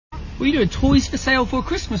What are you doing? Toys for sale for a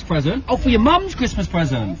Christmas present? Oh, for your mum's Christmas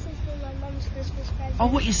present? This is for my mum's Christmas present. Oh,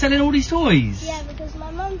 what, you're selling all these toys? Yeah, because my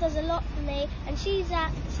mum does a lot for me, and she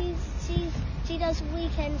does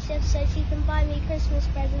weekend shifts so she can buy me Christmas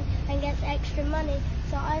presents and gets extra money.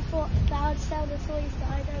 So I thought that I'd sell the toys that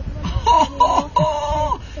I don't want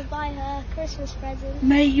anymore to buy her Christmas present.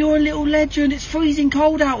 Mate, you're a little legend. It's freezing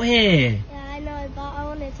cold out here. Yeah, I know, but I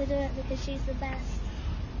wanted to do it because she's the best.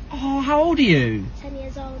 Oh, how old are you? 10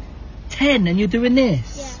 years old. 10, and you're doing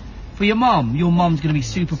this? Yeah. For your mum? Your mum's going to be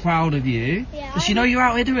super proud of you. Yeah. Does she know you're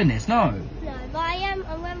out here doing this? No? No, but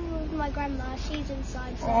I'm with my grandma. She's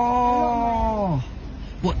inside. So Oh.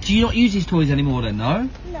 What, do you not use these toys anymore then, no?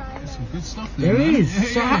 No. There's some good stuff there. There man. is. Yeah,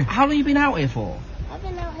 So yeah. how long have you been out here for? I've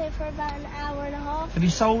been out here for about an hour and a half. Have you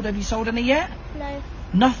sold any yet? No.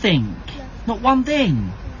 Nothing. No. Not one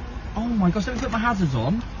thing. Oh my gosh, let me put my hazards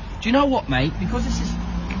on. Do you know what, mate? Because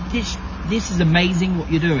this is amazing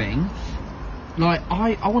what you're doing. Like,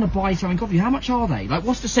 I want to buy something off you. How much are they? Like,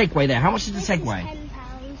 what's the Segway there? How much is the This Segway?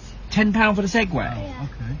 is £10 for the Segway? Yeah.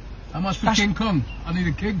 Okay. How much for That's- King Kong? I need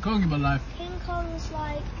a King Kong in my life. King Kong's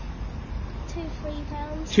like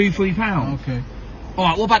 £2-3. £2-3? Okay.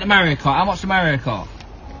 Alright, what about the Mario Kart? How much the Mario Kart?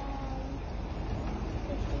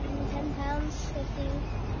 15, £10, 15,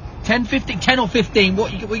 10, 15, 10 or 15?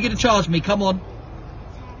 What are you going to charge me? Come on.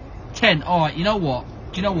 10. Alright, you know what?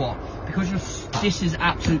 Do you know what? Because this is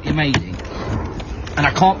absolutely amazing. And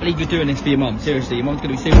I can't believe you're doing this for your mum. Seriously, your mum's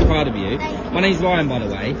going to be super proud of you. Thank you. My name's Ryan, by the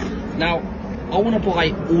way. Now, I want to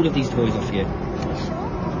buy all of these toys off you. Sure.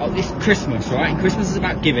 Oh, it's Christmas, right? And Christmas is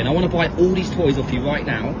about giving. I want to buy all these toys off you right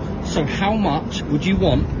now. So how much would you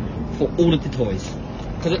want for all of the toys?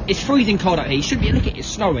 Because it's freezing cold out here. You shouldn't be, look, it's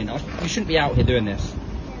snowing. You shouldn't be out here doing this.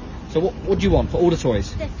 Yeah. So what do you want for all the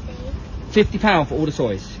toys? 50. £50 for all the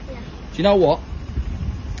toys. Yeah. Do you know what?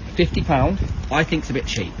 £50 I think's a bit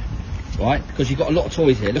cheap, right? Because you've got a lot of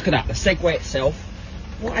toys here. Look at that, the Segway itself.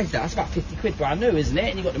 What is that? That's about 50 quid brand new, isn't it?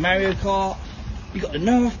 And you've got the Mario Kart, you've got the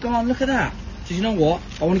Nerf gun, look at that. So you know what?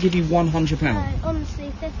 I want to give you £100. No,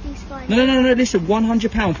 honestly, 50's fine. No, listen,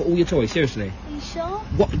 £100 for all your toys, seriously. Are you sure?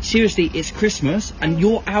 What? Seriously, it's Christmas and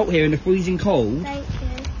you're out here in the freezing cold, Thank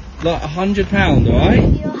you. like £100,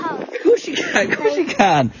 alright? Your help. Of course you can, of course you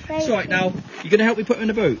can. Thank It's alright, you. now, you're going to help me put her in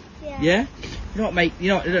the boot? Yeah. You know what, mate? You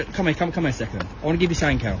know what? Look, come here a second. I want to give you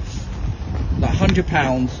something else. Like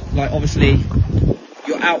 £100, like obviously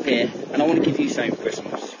you're out here and I want to give you something for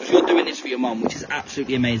Christmas. Because you're doing this for your mum, which is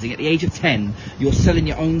absolutely amazing. At the age of 10, you're selling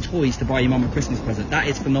your own toys to buy your mum a Christmas present. That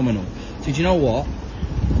is phenomenal. So do you know what?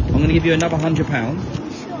 I'm going to give you another £100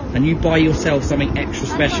 Sure. and you buy yourself something extra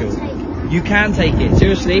I can't special. take it. You can take it.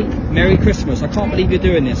 Seriously, Merry Christmas. I can't believe you're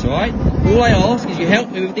doing this, alright? All I ask is you help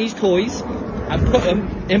me with these toys and put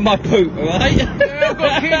them in my boot, alright? Yeah, I've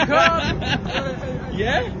got King Kong.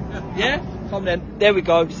 Yeah? Yeah? Come then. There we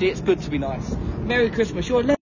go. See, it's good to be nice. Merry Christmas. You're a legend.